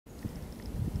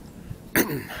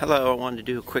Hello, I wanted to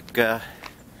do a quick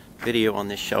video on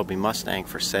this Shelby Mustang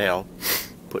for sale.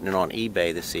 Putting it on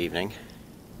eBay this evening.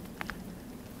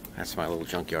 That's my little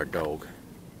junkyard dog.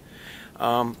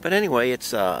 But anyway,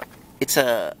 it's a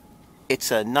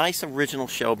nice original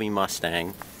Shelby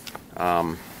Mustang.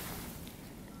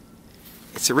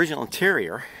 It's original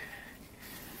interior.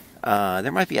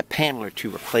 There might be a panel or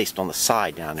two replaced on the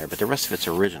side down there, but the rest of it's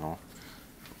original.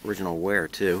 Original wear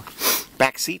too.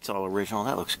 Back seat's all original.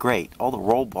 That looks great. All the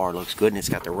roll bar looks good, and it's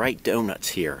got the right donuts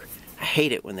here. I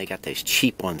hate it when they got those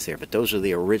cheap ones there, but those are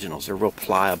the originals. They're real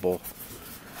pliable.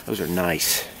 Those are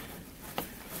nice.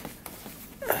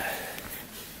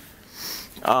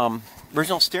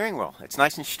 Original steering wheel. It's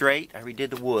nice and straight. I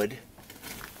redid the wood.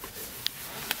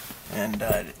 And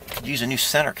could use a new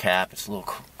center cap. It's a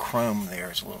little chrome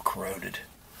there. It's a little corroded.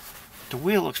 The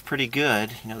wheel looks pretty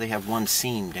good. You know, they have one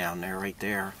seam down there, right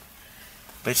there.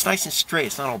 But it's nice and straight.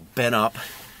 It's not all bent up.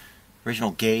 Original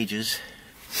gauges.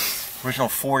 Original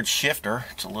Ford shifter.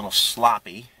 It's a little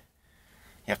sloppy.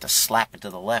 You have to slap it to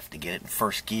the left to get it in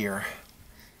first gear.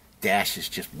 Dash is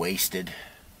just wasted.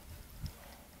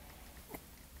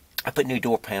 I put new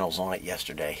door panels on it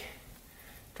yesterday.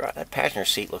 That passenger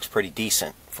seat looks pretty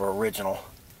decent for original.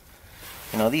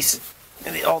 You know,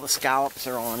 all the scallops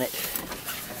are on it.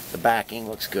 The backing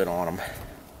looks good on them.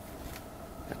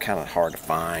 They're kind of hard to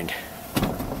find.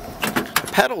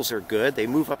 The pedals are good. They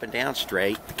move up and down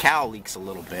straight. The cowl leaks a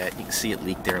little bit. You can see it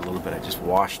leaked there a little bit. I just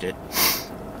washed it.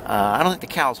 I don't think the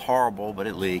cowl's horrible, but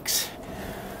it leaks.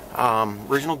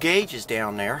 Original gauge is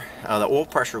down there. The oil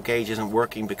pressure gauge isn't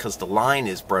working because the line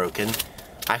is broken.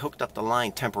 I hooked up the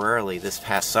line temporarily this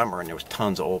past summer and there was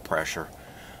tons of oil pressure.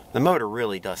 The motor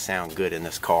really does sound good in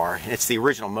this car. It's the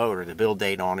original motor. The build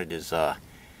date on it is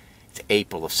it's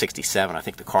April of '67. I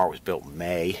think the car was built in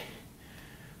May.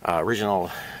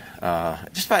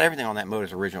 Just about everything on that motor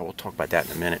is original. We'll talk about that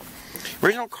in a minute.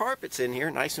 Original carpet's in here,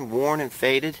 nice and worn and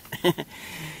faded.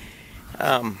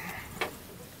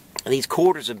 These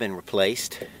quarters have been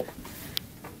replaced.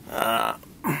 The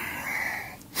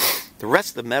rest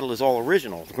of the metal is all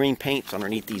original. The green paint's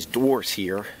underneath these doors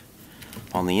here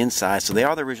on the inside, so they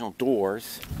are the original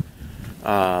doors.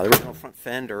 The original front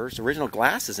fenders, original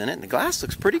glasses in it, and the glass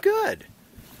looks pretty good.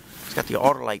 It's got the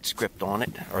auto light script on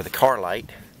it, or the car light.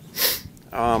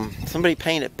 Somebody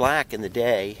painted black in the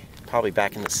day, probably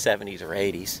back in the 70s or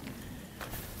 80s.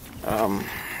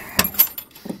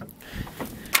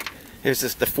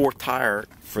 Here's the fourth tire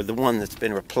for the one that's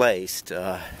been replaced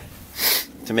to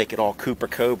make it all Cooper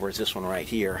Cobra is this one right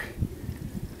here.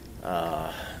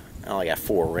 I only got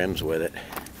 4 rims with it.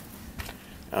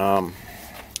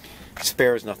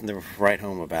 Spare is nothing to write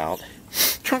home about.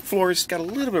 Trunk floors got a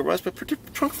little bit of rust, but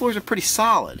trunk floors are pretty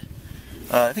solid.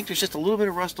 I think there's just a little bit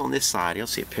of rust on this side. You'll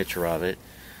see a picture of it.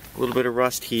 A little bit of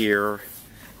rust here.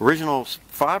 Original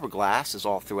fiberglass is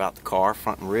all throughout the car,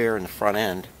 front and rear and the front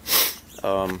end.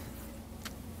 I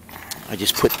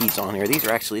just put these on here. This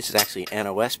is actually an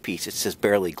NOS piece. It says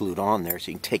barely glued on there,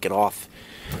 so you can take it off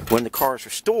when the car is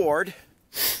restored.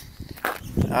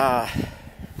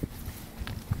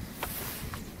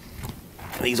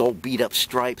 These old beat up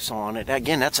stripes on it.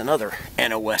 Again, that's another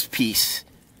NOS piece.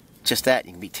 Just that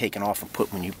you can be taken off and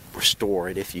put when you restore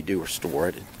it, if you do restore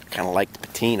it. Kind of like the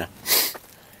patina.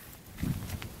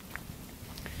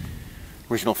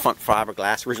 Original front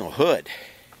fiberglass, original hood.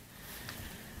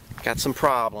 Got some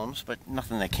problems, but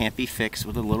nothing that can't be fixed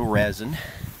with a little resin,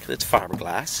 because it's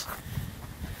fiberglass.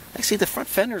 Actually, the front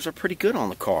fenders are pretty good on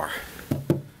the car.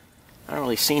 I don't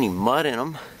really see any mud in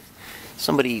them.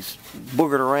 Somebody's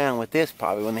boogered around with this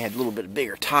probably when they had a little bit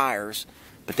bigger tires,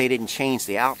 but they didn't change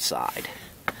the outside.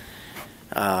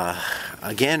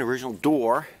 Again, original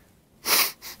door.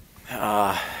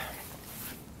 A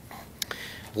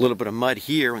little bit of mud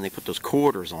here when they put those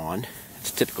quarters on.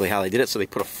 That's typically how they did it, so they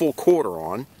put a full quarter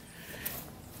on,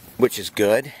 which is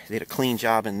good. They did a clean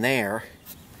job in there.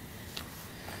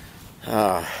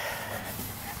 You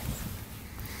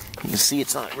can see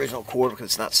it's not original quarter because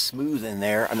it's not smooth in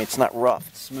there. I mean, it's not rough,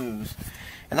 it's smooth.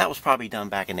 And that was probably done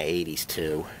back in the 80s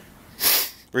too.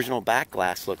 Original back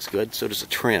glass looks good, so does the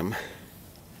trim.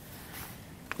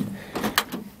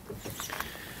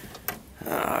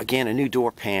 Again, a new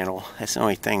door panel. That's the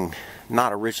only thing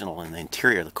not original in the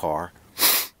interior of the car.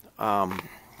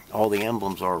 All the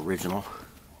emblems are original.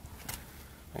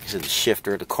 Like I said, the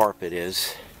shifter, the carpet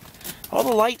is. All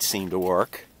the lights seem to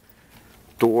work.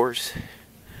 Doors.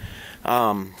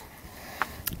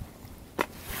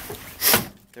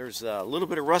 There's a little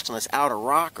bit of rust on this outer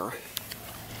rocker,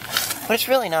 but it's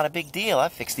really not a big deal.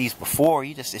 I've fixed these before.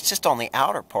 It's just on the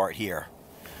outer part here.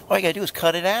 All you gotta do is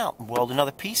cut it out and weld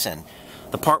another piece in.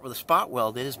 The part where the spot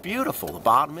weld is beautiful. The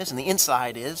bottom is, and the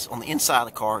inside is. On the inside of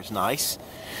the car is nice.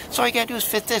 So all you gotta do is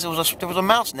fit this. There was a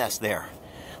mouse nest there.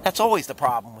 That's always the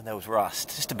problem with those rust.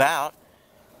 Just about.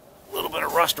 A little bit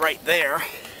of rust right there.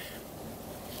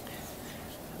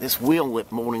 This wheel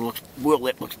lip molding looks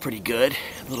pretty good.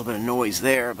 A little bit of noise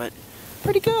there, but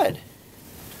pretty good.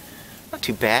 Not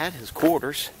too bad. His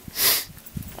quarters.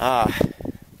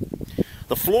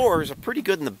 The floors are pretty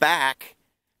good in the back.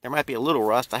 There might be a little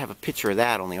rust. I have a picture of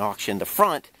that on the auction. The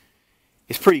front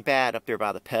is pretty bad up there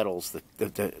by the pedals.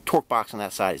 The torque box on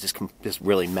that side is just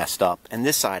really messed up. And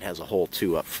this side has a hole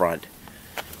too up front.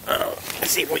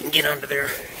 Let's see if we can get under there.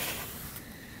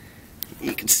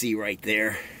 You can see right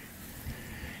there.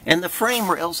 And the frame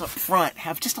rails up front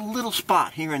have just a little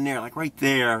spot here and there, like right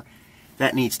there.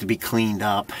 That needs to be cleaned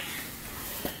up.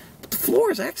 But the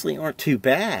floors actually aren't too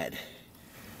bad.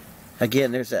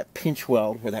 Again, there's that pinch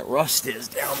weld where that rust is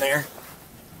down there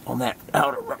on that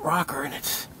outer rocker, and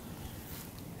it's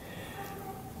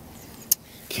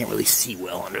can't really see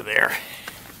well under there.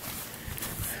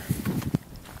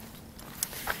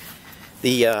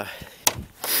 The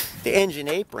engine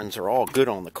aprons are all good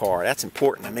on the car. That's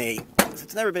important to me.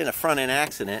 It's never been a front end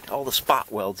accident. All the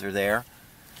spot welds are there.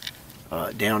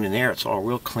 Down in there, it's all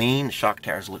real clean. The shock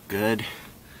tires look good.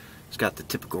 It's got the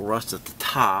typical rust at the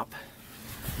top.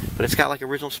 But it's got like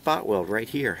original spot weld right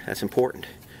here. That's important.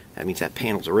 That means that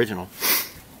panel's original.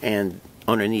 And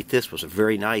underneath this was a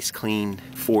very nice, clean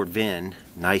Ford VIN,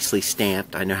 nicely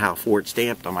stamped. I know how Ford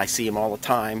stamped them. I see them all the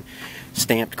time.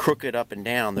 Stamped crooked up and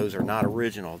down. Those are not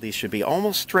original. These should be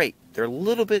almost straight. They're a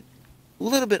little bit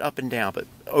up and down, but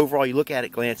overall, you look at it,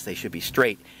 glance, they should be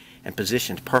straight and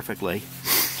positioned perfectly.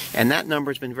 And that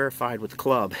number has been verified with the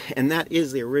club, and that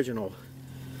is the original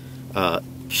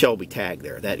Shelby tag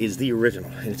there. That is the original,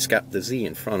 and it's got the Z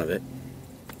in front of it,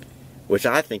 which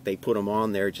I think they put them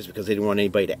on there just because they didn't want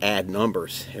anybody to add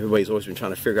numbers. Everybody's always been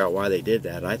trying to figure out why they did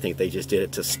that. I think they just did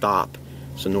it to stop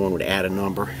so no one would add a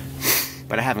number,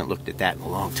 but I haven't looked at that in a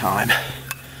long time,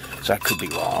 so I could be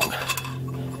wrong.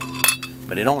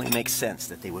 But it only makes sense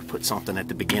that they would put something at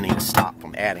the beginning to stop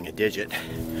from adding a digit.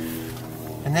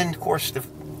 And then, of course,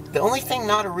 the only thing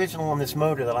not original on this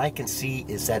motor that I can see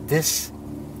is that this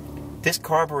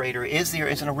carburetor is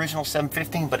an original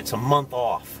 715, but it's a month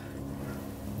off.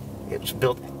 It was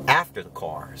built after the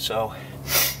car, so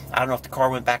I don't know if the car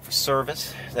went back for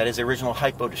service. That is the original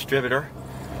hypo distributor.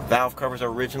 Valve covers are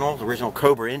original. The original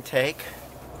Cobra intake.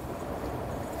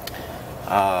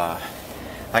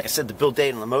 Like I said, the build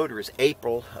date on the motor is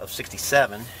April of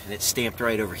 '67, and it's stamped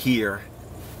right over here,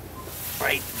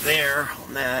 right there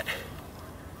on that.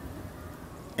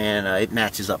 And it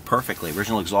matches up perfectly.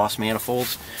 Original exhaust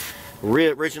manifolds.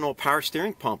 Original power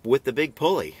steering pump with the big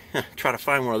pulley. Try to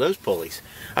find one of those pulleys.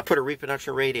 I put a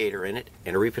reproduction radiator in it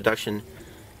and a reproduction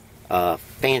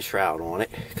fan shroud on it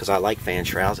because I like fan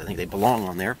shrouds. I think they belong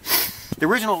on there. The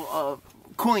original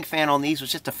cooling fan on these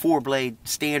was just a 4-blade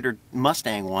standard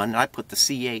Mustang one. I put the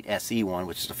C8 SE one,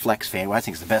 which is a flex fan. Well, I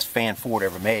think it's the best fan Ford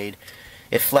ever made.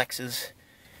 It flexes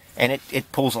and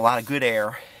it pulls a lot of good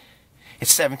air.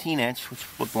 It's 17-inch, which is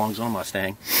what belongs on a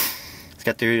Mustang. It's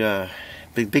got the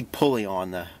big pulley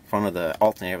on the front of the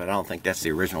alternator, but I don't think that's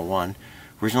the original one.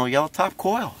 Original yellow top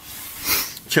coil.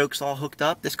 Choke's all hooked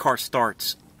up. This car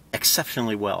starts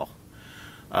exceptionally well.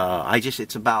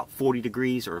 It's about 40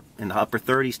 degrees or in the upper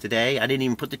 30s today. I didn't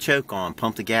even put the choke on.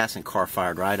 Pumped the gas and car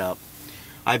fired right up.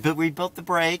 I rebuilt the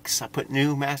brakes. I put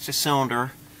new master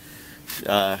cylinder.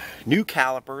 New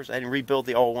calipers. I didn't rebuild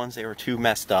the old ones. They were too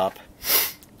messed up.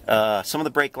 Some of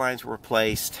the brake lines were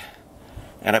replaced.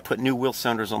 And I put new wheel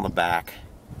cylinders on the back.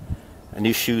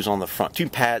 New shoes on the front. New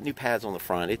pads on the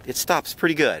front. It stops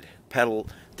pretty good. Pedal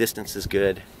distance is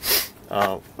good.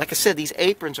 Like I said, these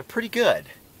aprons are pretty good.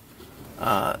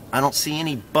 I don't see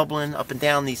any bubbling up and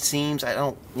down these seams. I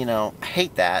don't, I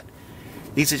hate that.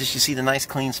 These are just, you see the nice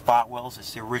clean spot welds.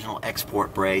 It's the original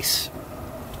export brace.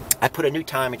 I put a new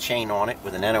timing chain on it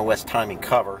with an NOS timing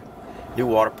cover. New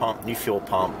water pump, new fuel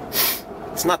pump.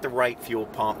 It's not the right fuel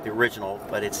pump, the original,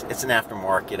 but it's an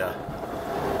aftermarket.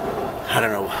 I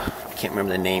don't know, I can't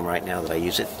remember the name right now that I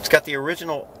use it. It's got the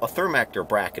original Thermactor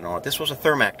bracket on it. This was a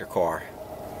Thermactor car.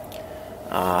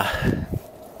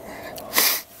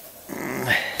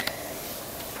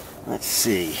 Let's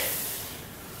see.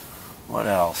 What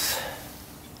else?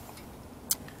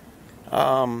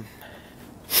 Oh,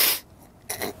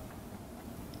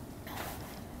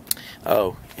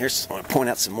 I want to point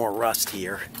out some more rust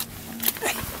here.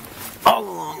 All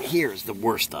along here is the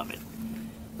worst of it.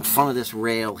 The front of this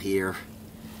rail here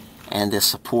and this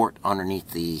support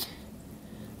underneath the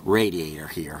radiator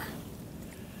here.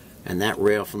 And that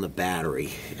rail from the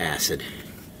battery acid.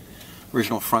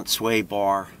 Original front sway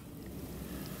bar.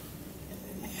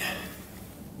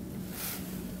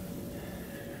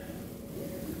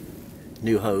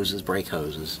 New hoses, brake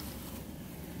hoses.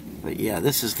 But yeah,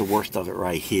 this is the worst of it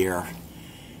right here.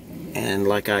 And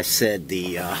like I said,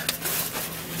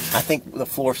 I think the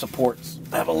floor supports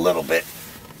have a little bit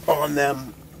on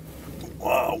them.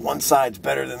 One side's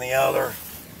better than the other.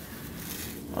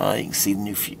 You can see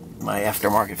my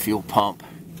aftermarket fuel pump.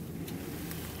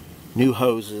 New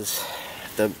hoses.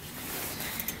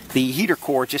 The heater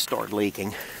core just started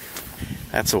leaking.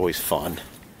 That's always fun.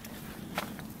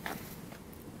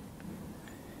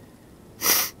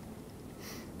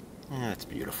 That's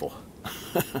beautiful.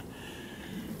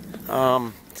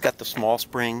 It's got the small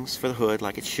springs for the hood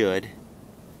like it should,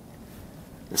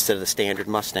 instead of the standard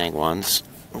Mustang ones.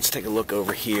 Let's take a look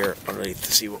over here underneath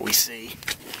to see what we see.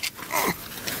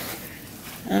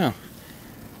 Oh,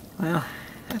 well,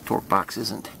 that torque box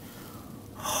isn't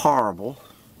horrible.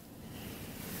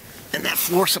 And that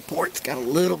floor support's got a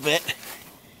little bit.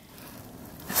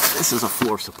 This is a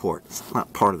floor support. It's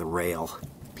not part of the rail.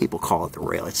 People call it the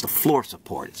rail. It's the floor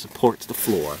support. It supports the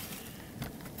floor.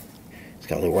 It's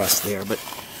got a little rust there, but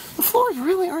the floors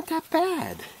really aren't that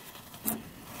bad.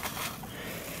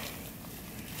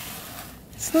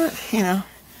 It's not, you know,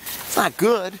 it's not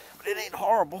good, but it ain't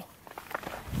horrible.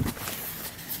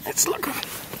 It's looking.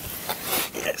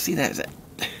 Yeah, see there's that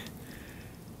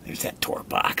torque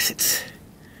box. It's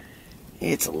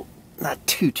not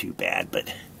too bad,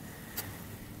 but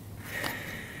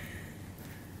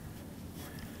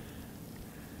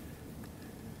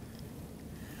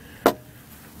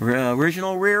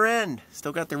original rear end.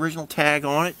 Still got the original tag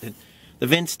on it. The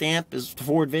VIN stamp is the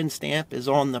Ford VIN stamp is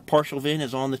on the partial VIN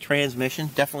is on the transmission.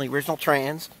 Definitely original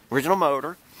trans, original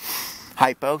motor.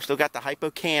 Hypo, still got the hypo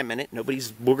cam in it.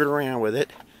 Nobody's boogered around with it.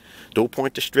 Dual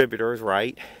point distributor is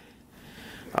right.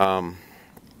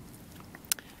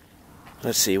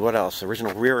 Let's see what else.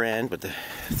 Original rear end with the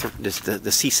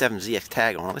C7ZX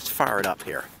tag on it. Let's fire it up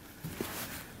here.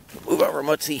 Move over,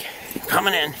 Mutzi.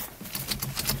 Coming in.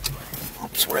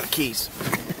 Oops, where are the keys?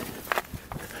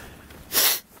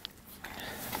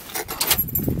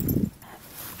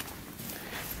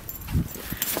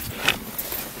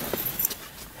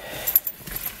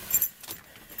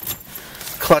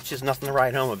 Clutch is nothing to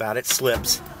write home about. It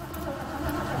slips.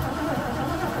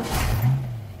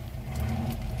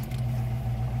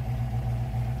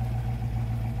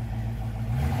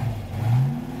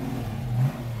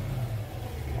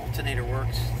 Alternator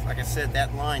works. Like I said,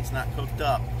 that line's not hooked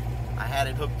up. I had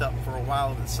it hooked up for a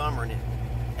while in the summer, and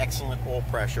excellent oil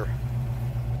pressure.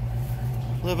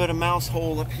 A little bit of mouse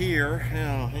hole up here.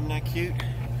 Oh, isn't that cute?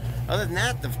 Other than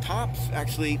that, the top's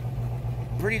actually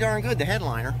pretty darn good. The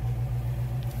headliner.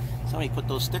 Somebody put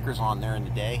those stickers on there in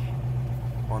the day,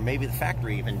 or maybe the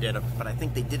factory even did it, but I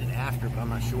think they did it after, but I'm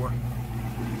not sure.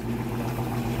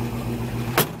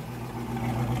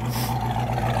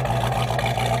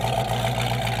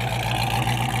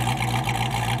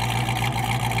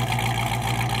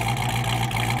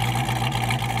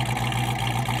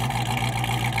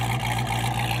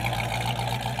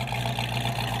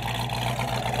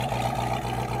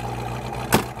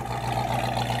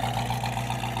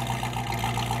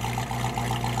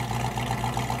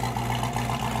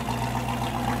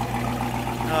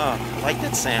 Oh, I like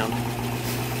that sound.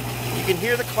 You can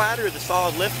hear the clatter of the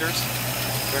solid lifters.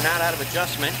 They're not out of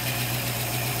adjustment.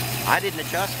 I didn't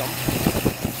adjust them.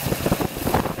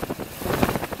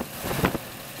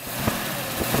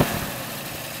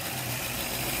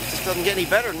 It just doesn't get any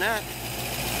better than that.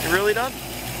 It really doesn't.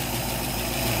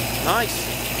 Nice.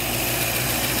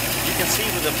 You can see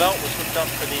where the belt was hooked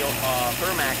up to the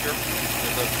Thermactor.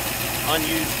 There's an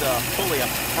unused pulley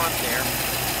up front there.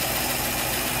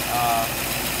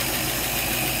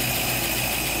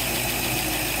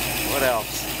 What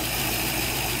else?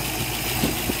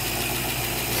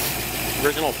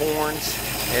 Original horns.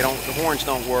 The horns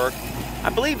don't work. I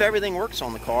believe everything works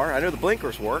on the car. I know the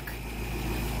blinkers work.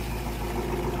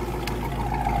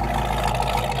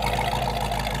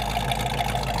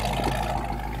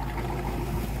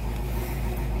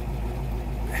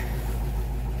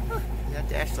 That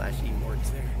dash slash even works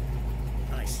there.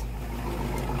 Nice.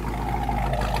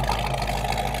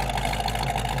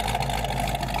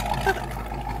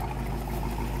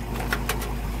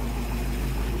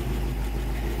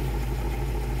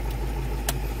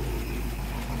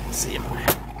 See them.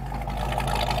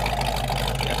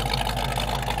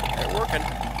 They're working.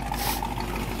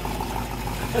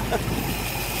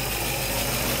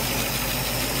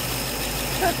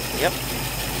 Yep.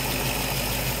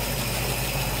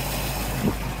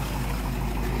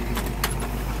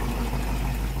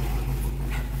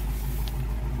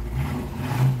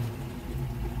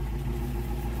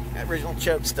 original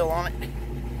choke still on it,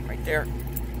 right there.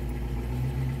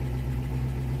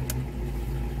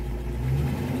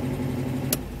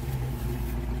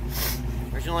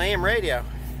 Original AM radio,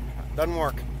 doesn't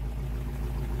work.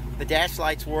 The dash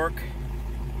lights work.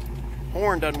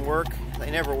 Horn doesn't work.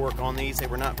 They never work on these. They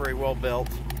were not very well built.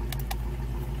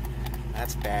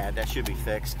 That's bad. That should be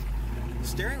fixed. The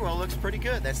steering wheel looks pretty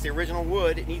good. That's the original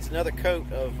wood. It needs another coat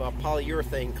of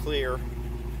polyurethane clear.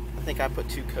 I think I put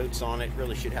 2 coats on it.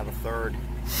 Really should have a third.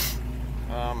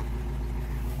 I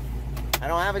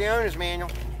don't have any owner's manual.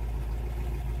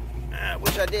 I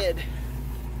wish I did.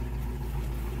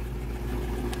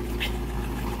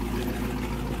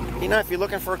 You know, if you're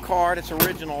looking for a car that's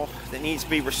original, that needs to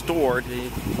be restored,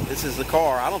 this is the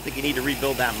car. I don't think you need to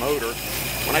rebuild that motor.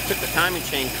 When I took the timing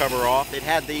chain cover off, it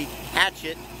had the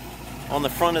hatchet on the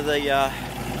front of the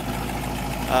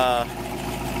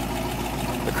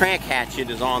crank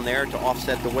hatchet is on there to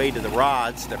offset the weight of the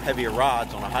rods. They're heavier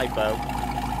rods on a hypo.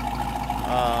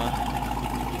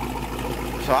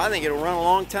 So I think it'll run a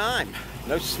long time.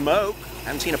 No smoke. I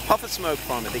haven't seen a puff of smoke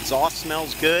from it. The exhaust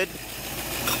smells good.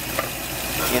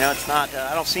 You know, it's not,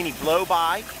 I don't see any blow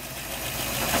by.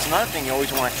 That's another thing you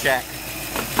always want to check.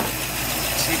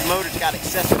 See if the motor's got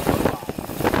excessive blow by.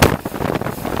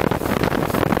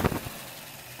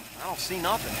 I don't see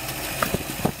nothing.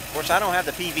 Of course, I don't have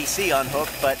the PVC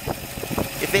unhooked, but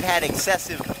if it had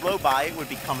excessive blow by, it would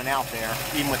be coming out there,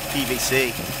 even with the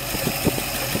PVC.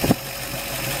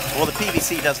 Well, the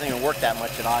PVC doesn't even work that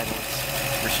much at idle.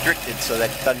 It's restricted so that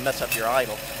it doesn't mess up your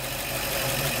idle.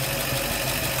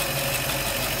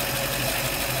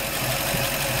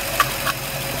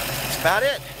 About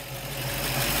it.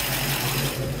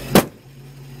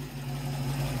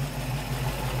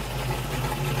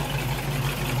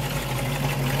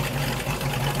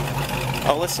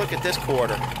 Oh, let's look at this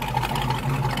quarter.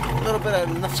 A little bit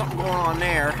of something going on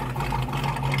there. A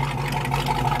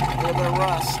little bit of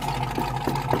rust.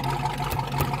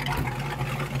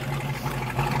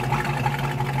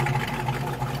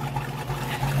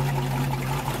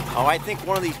 Oh, I think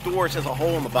one of these doors has a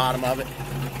hole in the bottom of it.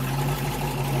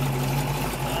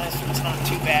 It's not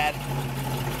too bad.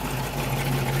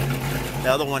 The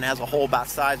other one has a hole about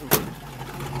size of...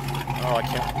 Oh, I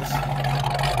can't...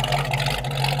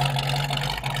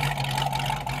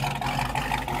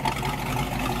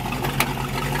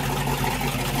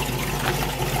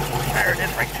 There it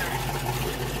is, right there.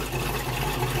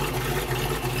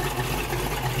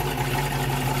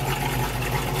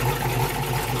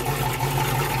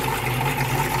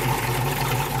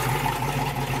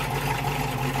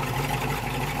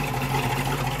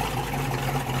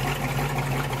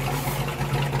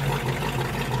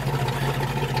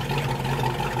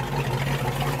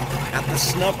 Got the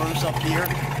snubbers up here.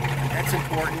 That's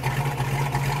important.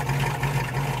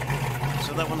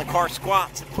 So that when the car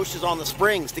squats, it pushes on the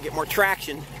springs to get more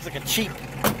traction. It's like a cheap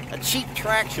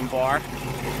traction bar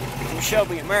from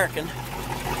Shelby American.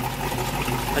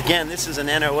 Again, this is an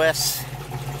NOS.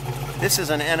 This is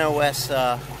an NOS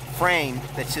frame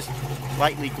that's just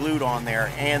lightly glued on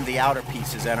there, and the outer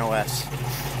piece is NOS.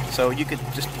 So you could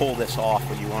just pull this off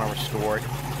when you want to restore it.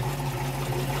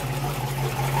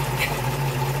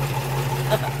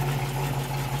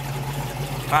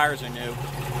 Tires are new.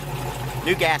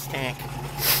 New gas tank.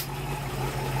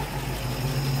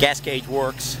 Gas gauge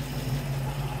works.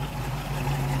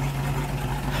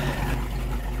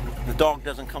 The dog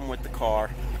doesn't come with the car.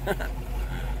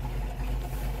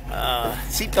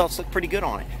 Seat belts look pretty good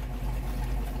on it.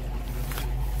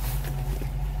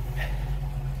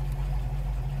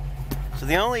 So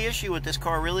the only issue with this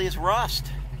car really is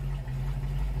rust.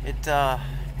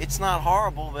 It's not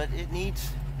horrible, but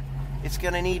it's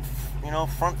gonna need, you know,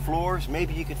 front floors.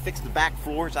 Maybe you could fix the back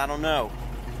floors. I don't know.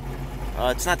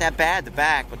 It's not that bad, the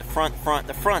back, but the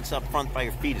front's up front by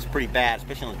your feet is pretty bad,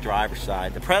 especially on the driver's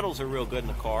side. The pedals are real good in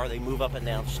the car. They move up and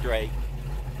down straight.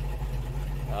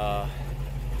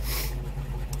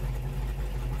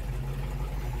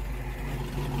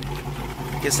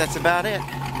 Guess that's about it.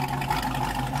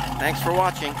 Thanks for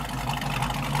watching.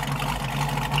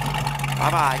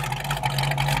 Bye-bye.